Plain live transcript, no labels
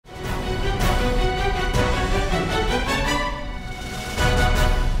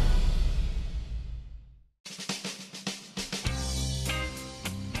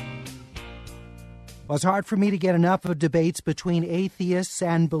Well, it's hard for me to get enough of debates between atheists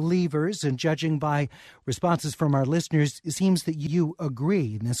and believers, and judging by responses from our listeners, it seems that you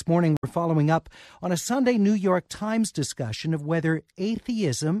agree. And this morning, we're following up on a Sunday New York Times discussion of whether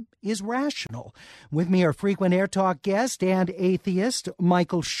atheism is rational. With me are frequent Airtalk guest and atheist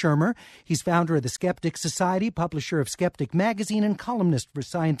Michael Shermer. He's founder of the Skeptic Society, publisher of Skeptic Magazine, and columnist for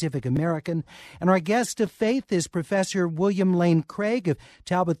Scientific American. And our guest of faith is Professor William Lane Craig of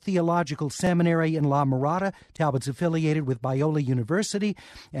Talbot Theological Seminary in La Mirada. Talbot's affiliated with Biola University,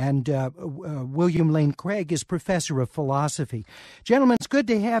 and William Lane Craig is professor of philosophy. Gentlemen, it's good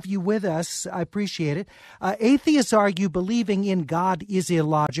to have you with us. I appreciate it. Atheists argue believing in God is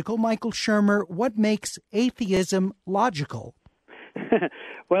illogical. Michael Shermer, what makes atheism logical?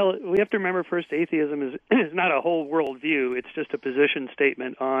 Well, we have to remember first, atheism is not a whole world view. It's just a position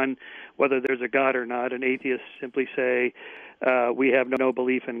statement on whether there's a God or not. And atheists simply say, we have no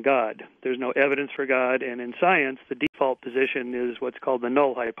belief in God. There's no evidence for God. And in science, the default position is what's called the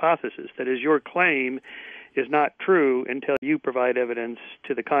null hypothesis. That is, your claim is not true until you provide evidence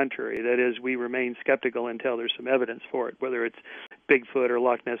to the contrary. That is, we remain skeptical until there's some evidence for it, whether it's Bigfoot or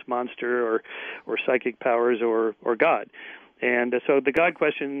Loch Ness Monster or psychic powers or God. And so the God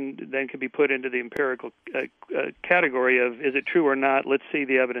question then can be put into the empirical category of, is it true or not? Let's see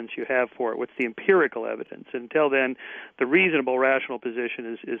the evidence you have for it. What's the empirical evidence? Until then, the reasonable, rational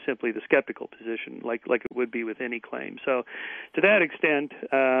position is simply the skeptical position, like it would be with any claim. So to that extent,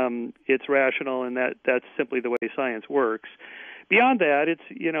 it's rational, and that's simply the way science works. Beyond that, it's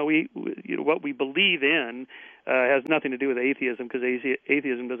what we believe in has nothing to do with atheism, because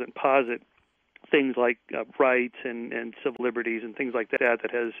atheism doesn't posit things like rights and civil liberties and things like that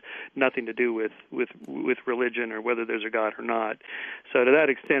has nothing to do with religion or whether there's a God or not. So to that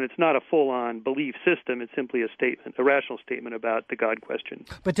extent, it's not a full-on belief system. It's simply a statement, a rational statement about the God question.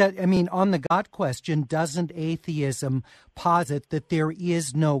 But, on the God question, doesn't atheism posit that there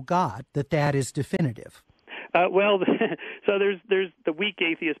is no God, that is definitive? So there's the weak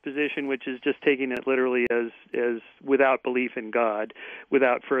atheist position, which is just taking it literally as without belief in God,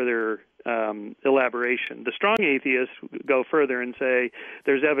 without further elaboration. The strong atheists go further and say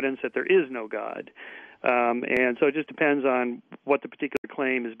there's evidence that there is no God. And so it just depends on what the particular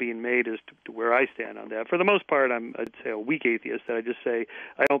claim is being made as to where I stand on that. For the most part, I'd say a weak atheist, that I just say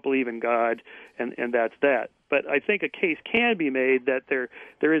I don't believe in God, and that's that. But I think a case can be made that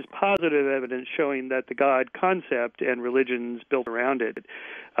there is positive evidence showing that the God concept and religions built around it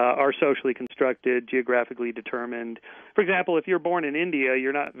are socially constructed, geographically determined. For example, if you're born in India,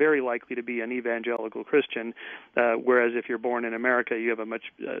 you're not very likely to be an evangelical Christian, whereas if you're born in America, you have a much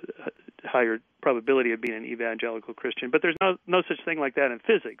higher probability of being an evangelical Christian. But there's no such thing like that in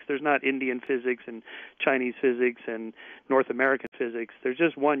physics. There's not Indian physics and Chinese physics and North American physics. There's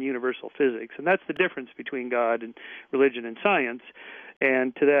just one universal physics, and that's the difference between God and religion and science.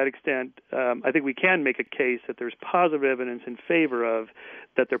 And to that extent, I think we can make a case that there's positive evidence in favor of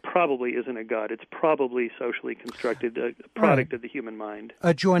that there probably isn't a God. It's probably socially constructed, a product of the human mind.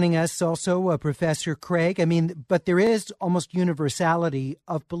 Joining us also, Professor Craig. But there is almost universality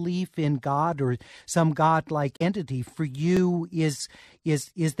of belief in God or some God-like entity. For you, is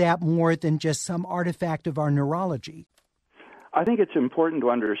that more than just some artifact of our neurology? I think it's important to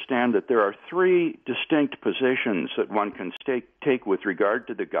understand that there are three distinct positions that one can take with regard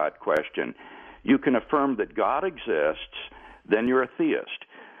to the God question. You can affirm that God exists, then you're a theist.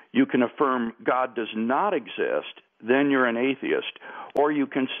 You can affirm God does not exist, then you're an atheist. Or you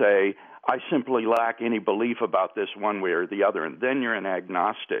can say, I simply lack any belief about this one way or the other, and then you're an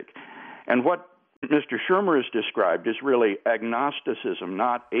agnostic. And what Mr. Shermer has described is really agnosticism,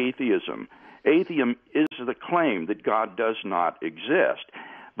 not atheism. Atheism is the claim that God does not exist.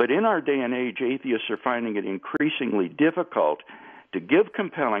 But in our day and age, atheists are finding it increasingly difficult to give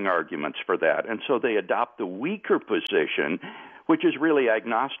compelling arguments for that, and so they adopt the weaker position, which is really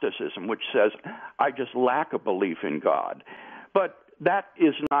agnosticism, which says, I just lack a belief in God. But that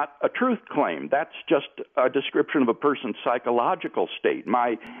is not a truth claim. That's just a description of a person's psychological state.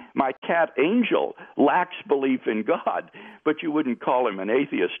 My cat Angel lacks belief in God, but you wouldn't call him an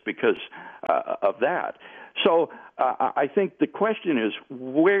atheist because of that. So I think the question is,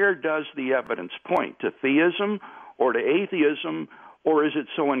 where does the evidence point? To theism or to atheism, or is it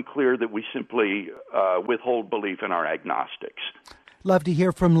so unclear that we simply withhold belief in our agnostics? Love to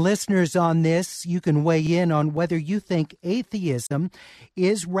hear from listeners on this. You can weigh in on whether you think atheism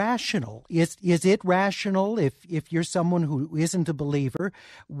is rational. Is it rational if you're someone who isn't a believer,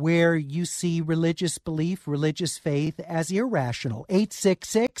 where you see religious belief, religious faith as irrational?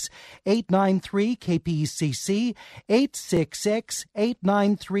 866-893-KPCC,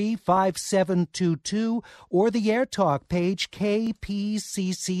 866-893-5722, or the Airtalk page, kpcc.org.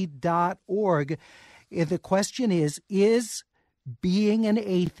 The question is being an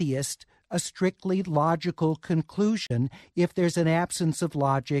atheist a strictly logical conclusion if there's an absence of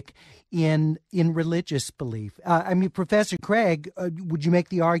logic in religious belief? Professor Craig, would you make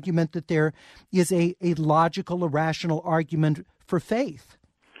the argument that there is a logical, a rational argument for faith?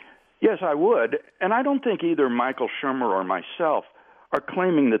 Yes, I would. And I don't think either Michael Shermer or myself are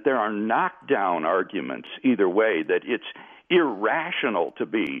claiming that there are knockdown arguments either way, that it's irrational to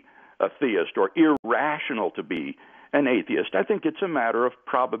be a theist or irrational to be an atheist. I think it's a matter of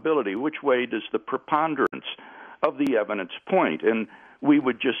probability. Which way does the preponderance of the evidence point? And we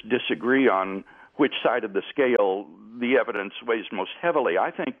would just disagree on which side of the scale the evidence weighs most heavily.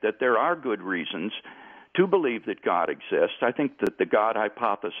 I think that there are good reasons to believe that God exists. I think that the God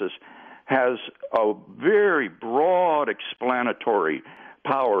hypothesis has a very broad explanatory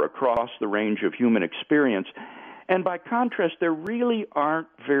power across the range of human experience. And by contrast, there really aren't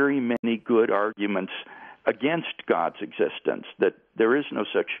very many good arguments against God's existence, that there is no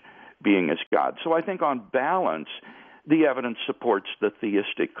such being as God. So I think on balance, the evidence supports the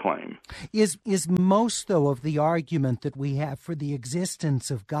theistic claim. Is most, though, of the argument that we have for the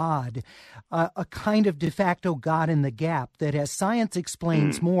existence of God a kind of de facto God in the gap, that as science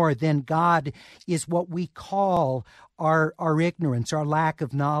explains more, then God is what we call our ignorance, our lack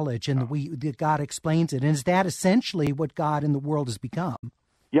of knowledge, and that God explains it? And is that essentially what God in the world has become?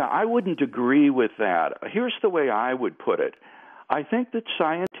 Yeah, I wouldn't agree with that. Here's the way I would put it. I think that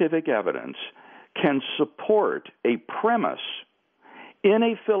scientific evidence can support a premise in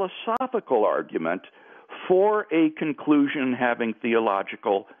a philosophical argument for a conclusion having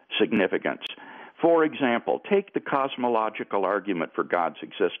theological significance. For example, take the cosmological argument for God's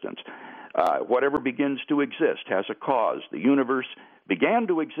existence. Whatever begins to exist has a cause. The universe began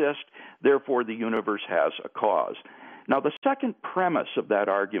to exist, therefore the universe has a cause. Now, the second premise of that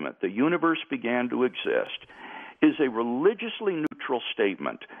argument, the universe began to exist, is a religiously neutral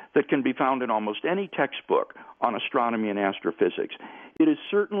statement that can be found in almost any textbook on astronomy and astrophysics. It is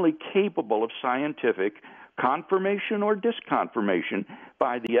certainly capable of scientific confirmation or disconfirmation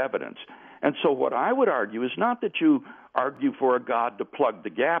by the evidence. And so what I would argue is not that you argue for a God to plug the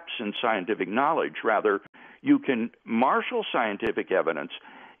gaps in scientific knowledge. Rather, you can marshal scientific evidence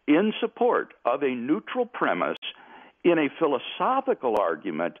in support of a neutral premise in a philosophical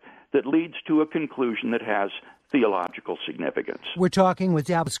argument that leads to a conclusion that has theological significance. We're talking with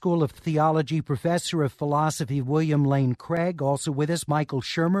Dallas School of Theology Professor of Philosophy William Lane Craig. Also with us, Michael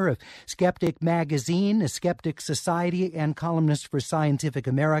Shermer of Skeptic Magazine, a Skeptic Society, and columnist for Scientific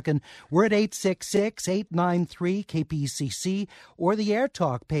American. We're at 866-893-KPCC or the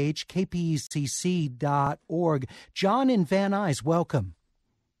Airtalk page, kpcc.org. John in Van Nuys, welcome.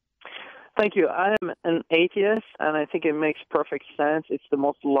 Thank you. I am an atheist, and I think it makes perfect sense. It's the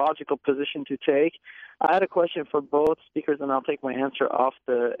most logical position to take. I had a question for both speakers, and I'll take my answer off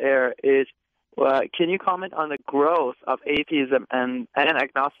the air. Can you comment on the growth of atheism and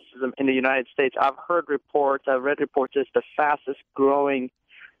agnosticism in the United States? I've read reports, it's the fastest growing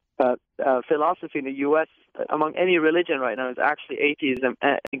philosophy in the U.S. among any religion right now is actually atheism,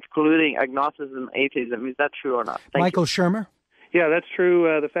 including agnosticism, atheism. Is that true or not? Michael Shermer? Yeah, that's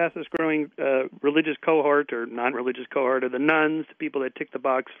true. The fastest growing religious cohort or non-religious cohort are the nuns, the people that tick the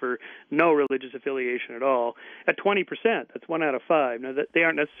box for no religious affiliation at all, at 20%. That's 1 out of 5. Now, they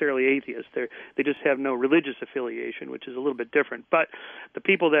aren't necessarily atheists. They just have no religious affiliation, which is a little bit different. But the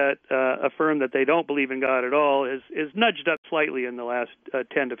people that affirm that they don't believe in God at all is nudged up slightly in the last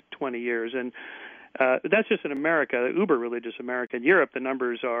 10 to 20 years. And that's just in America, uber-religious America. In Europe, the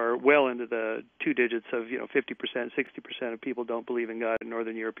numbers are well into the 2 digits of 50%, 60% of people don't believe in God in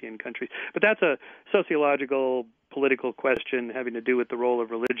Northern European countries. But that's a sociological, political question having to do with the role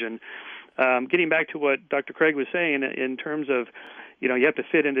of religion. Getting back to what Dr. Craig was saying in terms of, you have to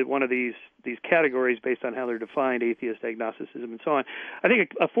fit into one of these categories based on how they're defined, atheist, agnosticism, and so on. I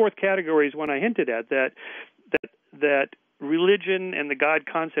think a fourth category is one I hinted at, that religion and the God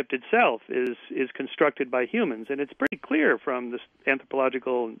concept itself is constructed by humans, and it's pretty clear from the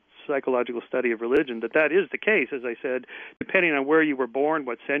anthropological and psychological study of religion, that is the case, as I said, depending on where you were born,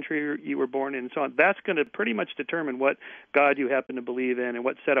 what century you were born in, and so on. That's going to pretty much determine what God you happen to believe in and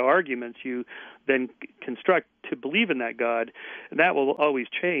what set of arguments you then construct to believe in that God. And that will always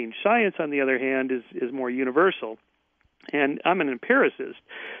change. Science, on the other hand, is more universal. And I'm an empiricist,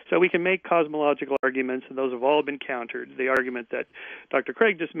 so we can make cosmological arguments, and those have all been countered. The argument that Dr.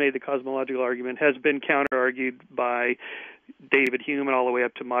 Craig just made, the cosmological argument, has been counter-argued by David Hume and all the way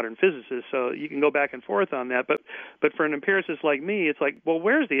up to modern physicists. So you can go back and forth on that. But for an empiricist like me, it's like, well,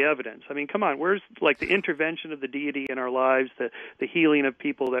 where's the evidence? I mean, come on, where's like the intervention of the deity in our lives, the healing of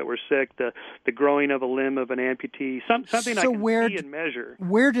people that were sick, the growing of a limb of an amputee, something I can see and measure.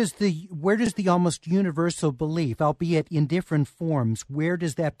 Where does the almost universal belief, albeit in different forms, where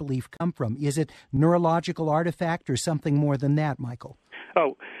does that belief come from? Is it neurological artifact or something more than that, Michael?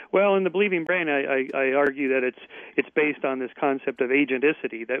 Oh, well, in the believing brain, I argue that it's based on this concept of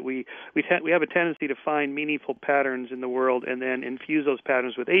agenticity, that we have a tendency to find meaningful patterns in the world and then infuse those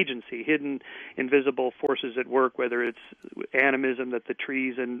patterns with agency, hidden, invisible forces at work, whether it's animism, that the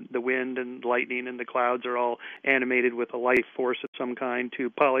trees and the wind and lightning and the clouds are all animated with a life force of some kind, to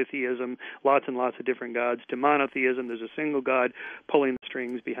polytheism, lots and lots of different gods, to monotheism, there's a single God pulling the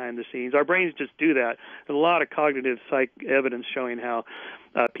strings behind the scenes. Our brains just do that. There's a lot of cognitive psych evidence showing how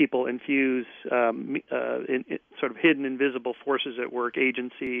people infuse in sort of hidden, invisible forces at work,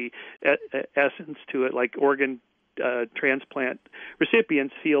 agency, essence to it, like organ transplant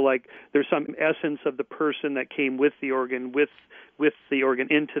recipients feel like there's some essence of the person that came with the organ, with the organ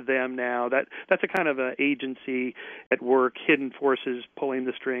into them now. That's a kind of an agency at work, hidden forces pulling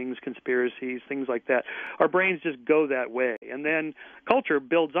the strings, conspiracies, things like that. Our brains just go that way. And then culture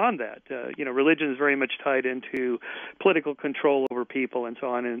builds on that. Religion is very much tied into political control over people and so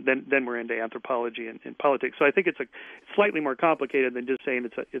on, and then we're into anthropology and politics. So I think it's slightly more complicated than just saying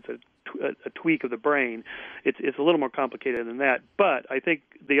it's a tweak of the brain. It's a little more complicated than that. But I think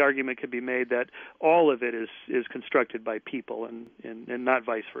the argument could be made that all of it is constructed by people and not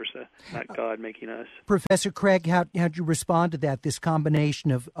vice versa, not God making us. Professor Craig, how'd you respond to that? This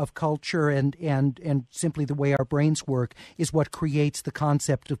combination of culture and simply the way our brains work is what creates the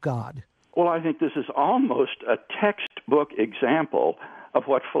concept of God. Well, I think this is almost a textbook example of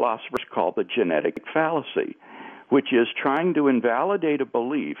what philosophers call the genetic fallacy, which is trying to invalidate a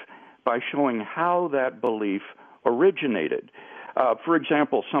belief by showing how that belief originated. For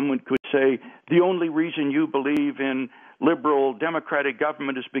example, someone could say, the only reason you believe in liberal democratic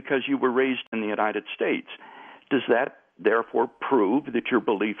government is because you were raised in the United States. Does that therefore prove that your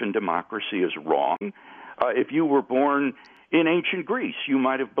belief in democracy is wrong? If you were born in ancient Greece, you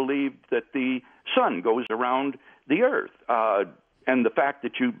might have believed that the sun goes around the earth. And the fact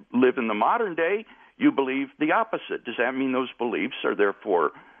that you live in the modern day, you believe the opposite. Does that mean those beliefs are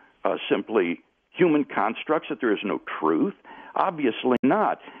therefore simply human constructs, that there is no truth? Obviously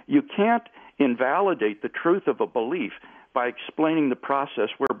not. You can't invalidate the truth of a belief by explaining the process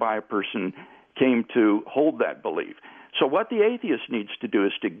whereby a person came to hold that belief. So what the atheist needs to do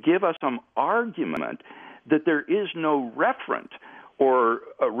is to give us some argument that there is no referent or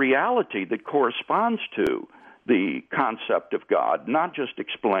a reality that corresponds to the concept of God, not just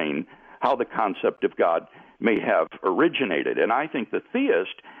explain how the concept of God may have originated. And I think the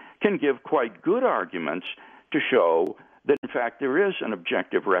theist can give quite good arguments to show that, in fact, there is an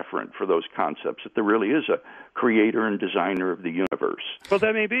objective referent for those concepts, that there really is a creator and designer of the universe. Well,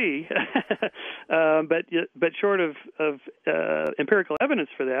 that may be, but short of empirical evidence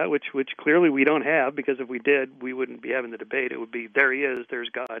for that, which clearly we don't have, because if we did, we wouldn't be having the debate. It would be, there he is, there's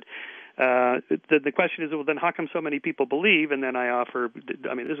God. The question is, well, then how come so many people believe? And then I offer,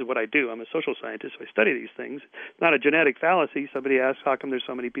 this is what I do. I'm a social scientist, so I study these things. It's not a genetic fallacy. Somebody asks, how come there's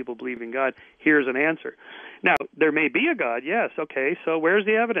so many people believe in God? Here's an answer. Now, there may be a God, yes, okay, so where's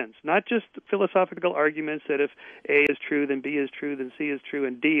the evidence? Not just philosophical arguments that if A is true, then B is true, then C is true,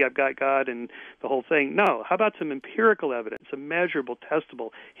 and D, I've got God, and the whole thing. No, how about some empirical evidence, some measurable, testable?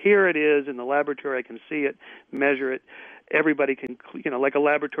 Here it is in the laboratory, I can see it, measure it. Everybody can, like a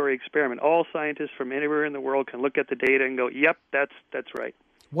laboratory experiment. All scientists from anywhere in the world can look at the data and go, yep, that's right.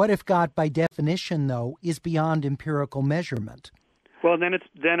 What if God, by definition, though, is beyond empirical measurement? Well, then it's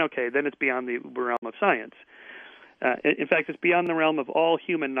beyond the realm of science. In fact, it's beyond the realm of all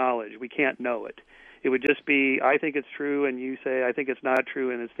human knowledge. We can't know it. It would just be, I think it's true, and you say, I think it's not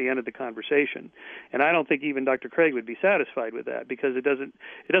true, and it's the end of the conversation. And I don't think even Dr. Craig would be satisfied with that, because it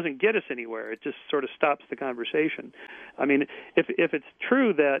doesn't get us anywhere. It just sort of stops the conversation. I mean, if it's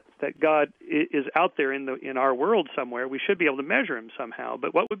true that God is out there in our world somewhere, we should be able to measure him somehow.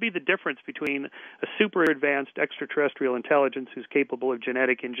 But what would be the difference between a super advanced extraterrestrial intelligence who's capable of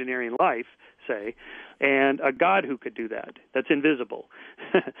genetic engineering life, say, and a God who could do that, that's invisible?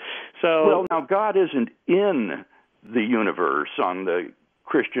 Well, now, God isn't in the universe on the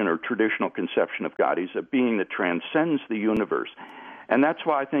Christian or traditional conception of God. He's a being that transcends the universe. And that's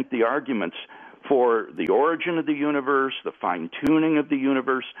why I think the arguments for the origin of the universe, the fine-tuning of the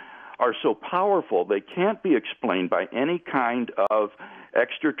universe, are so powerful. They can't be explained by any kind of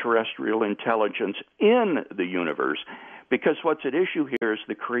extraterrestrial intelligence in the universe, because what's at issue here is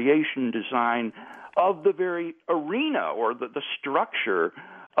the creation design of the very arena or the structure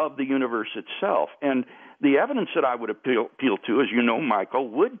of the universe itself. And the evidence that I would appeal to, as you know, Michael,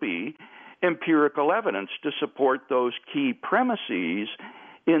 would be empirical evidence to support those key premises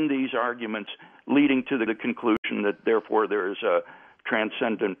in these arguments, leading to the conclusion that therefore there is a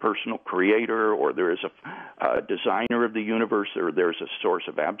transcendent personal creator, or there is a designer of the universe, or there's a source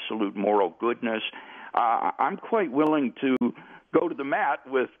of absolute moral goodness. I'm quite willing to go to the mat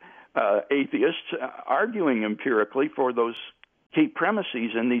with atheists arguing empirically for those key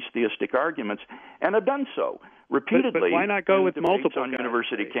premises in these theistic arguments, and have done so repeatedly. But why not go with multiple on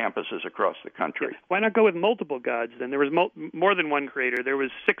university campuses across the country? Yeah. Why not go with multiple gods? Then there was more than one creator. There was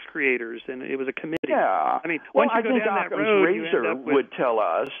 6 creators, and it was a committee. Yeah. I mean, once you go down that road, Razor would tell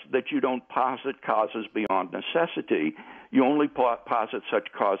us that you don't posit causes beyond necessity. You only posit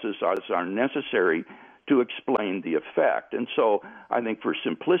such causes as are necessary to explain the effect. And so I think for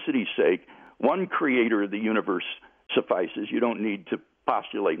simplicity's sake, one creator of the universe suffices. You don't need to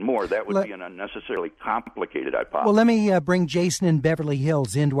postulate more. That would be an unnecessarily complicated hypothesis. Well, let me bring Jason in Beverly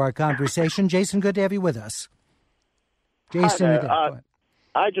Hills into our conversation. Jason, good to have you with us. Jason,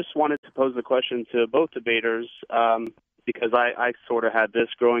 I just wanted to pose the question to both debaters because I sort of had this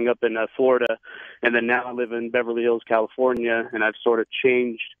growing up in Florida, and then now I live in Beverly Hills, California, and I've sort of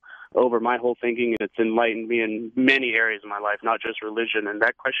changed over my whole thinking, and it's enlightened me in many areas of my life, not just religion. And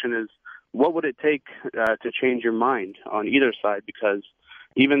that question is, what would it take to change your mind on either side? Because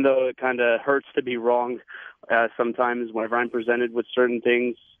even though it kind of hurts to be wrong sometimes whenever I'm presented with certain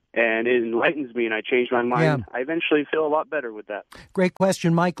things and it enlightens me and I change my mind, I eventually feel a lot better with that. Great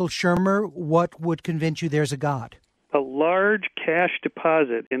question. Michael Shermer, what would convince you there's a God? A large cash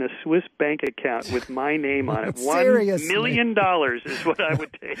deposit in a Swiss bank account with my name on it. Seriously? $1 million is what I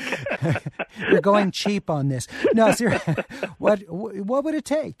would take. You're going cheap on this. No, seriously. What would it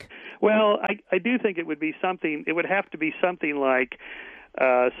take? Well, I do think it would be something. It would have to be something like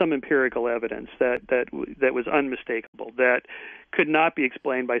some empirical evidence that was unmistakable, that could not be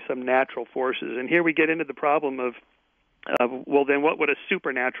explained by some natural forces. And here we get into the problem of well, then what would a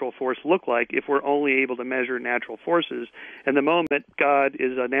supernatural force look like if we're only able to measure natural forces? And the moment God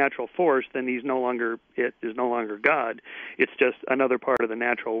is a natural force, then it is no longer God. It's just another part of the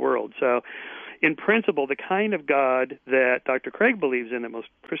natural world. So in principle, the kind of God that Dr. Craig believes in, that most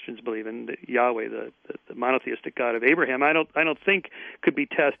Christians believe in, Yahweh, the monotheistic God of Abraham, I don't think could be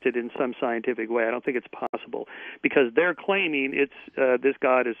tested in some scientific way. I don't think it's possible, because they're claiming this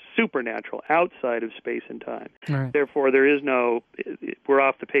God is supernatural, outside of space and time. Right. Therefore, there is we're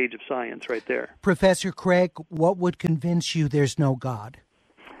off the page of science right there. Professor Craig, what would convince you there's no God?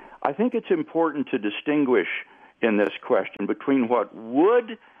 I think it's important to distinguish in this question between what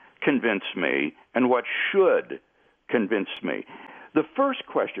would convince me and what should convince me. The first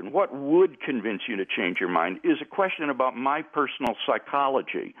question, what would convince you to change your mind, is a question about my personal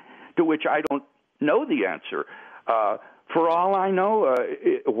psychology, to which I don't know the answer. For all I know,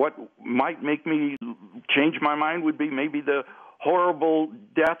 what might make me change my mind would be maybe the horrible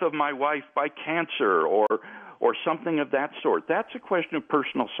death of my wife by cancer or something of that sort. That's a question of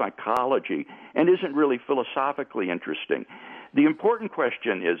personal psychology and isn't really philosophically interesting. The important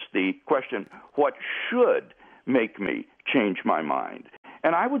question is the question, what should make me change my mind?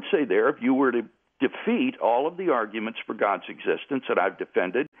 And I would say there, if you were to defeat all of the arguments for God's existence that I've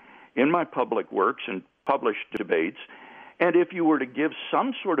defended in my public works and published debates, and if you were to give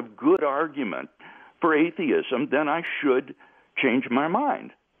some sort of good argument for atheism, then I should change my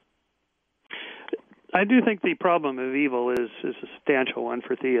mind. I do think the problem of evil is a substantial one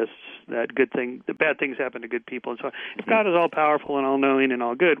for theists, that bad things happen to good people. And so if God is all-powerful and all-knowing and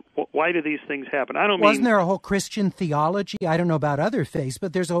all-good, why do these things happen? Wasn't there a whole Christian theology? I don't know about other faiths,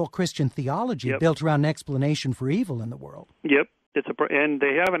 but there's a whole Christian theology built around an explanation for evil in the world. Yep. and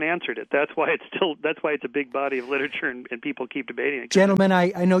they haven't answered it. That's why it's a big body of literature, and people keep debating it. Gentlemen,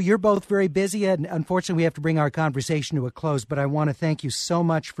 I know you're both very busy, and unfortunately we have to bring our conversation to a close, but I want to thank you so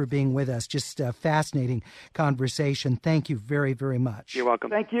much for being with us. Just a fascinating conversation. Thank you very, very much. You're welcome.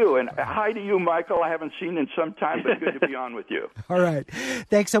 Thank you, and hi to you, Michael. I haven't seen in some time, but good to be on with you. All right.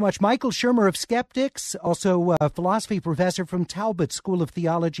 Thanks so much. Michael Shermer of Skeptics, also a philosophy professor from Talbot School of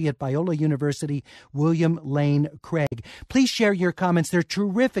Theology at Biola University, William Lane Craig. Please share your comments. They're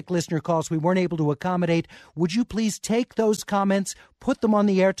terrific listener calls we weren't able to accommodate. Would you please take those comments, put them on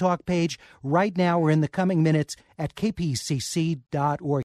the Airtalk page right now or in the coming minutes at kpcc.org.